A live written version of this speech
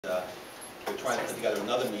We're trying to put together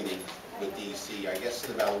another meeting with DEC, I guess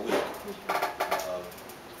in about a week,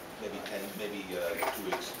 maybe 2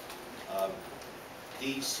 weeks.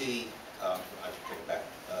 DEC, I should take it back,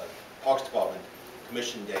 Parks Department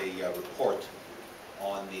commissioned a report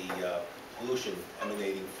on the pollution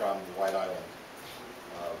emanating from the White Island.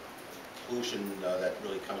 Pollution that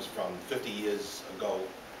really comes from 50 years ago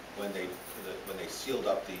when they sealed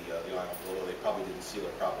up the island, although they probably didn't seal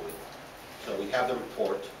it properly. So we have the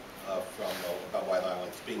report about White Island.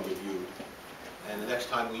 It's being reviewed, and the next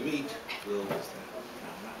time we meet,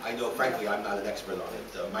 I know, frankly, I'm not an expert on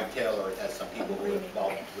it. Mike Taylor has some people who are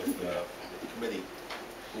involved with the committee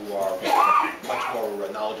who are much more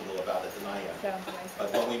knowledgeable about it than I am.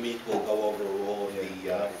 But when we meet, we'll go over all of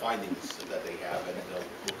the findings that they have, and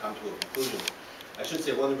we'll come to a conclusion. I should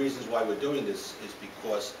say one of the reasons why we're doing this is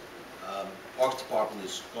because Parks Department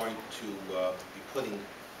is going to be putting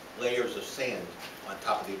layers of sand on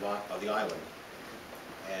top of the island,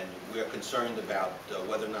 and we're concerned about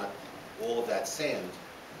whether or not all of that sand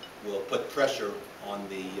will put pressure on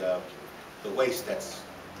the waste that's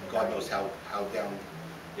God knows how down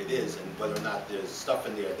it is, and whether or not there's stuff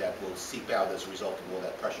in there that will seep out as a result of all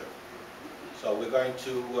that pressure. So we're going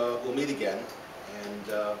to we'll meet again,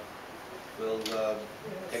 and we'll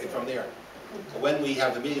take it from there. When we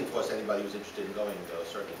have the meeting, of course, anybody who's interested in going,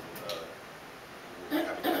 certainly we'll be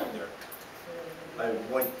happy to go there. At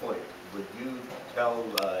one point, would you tell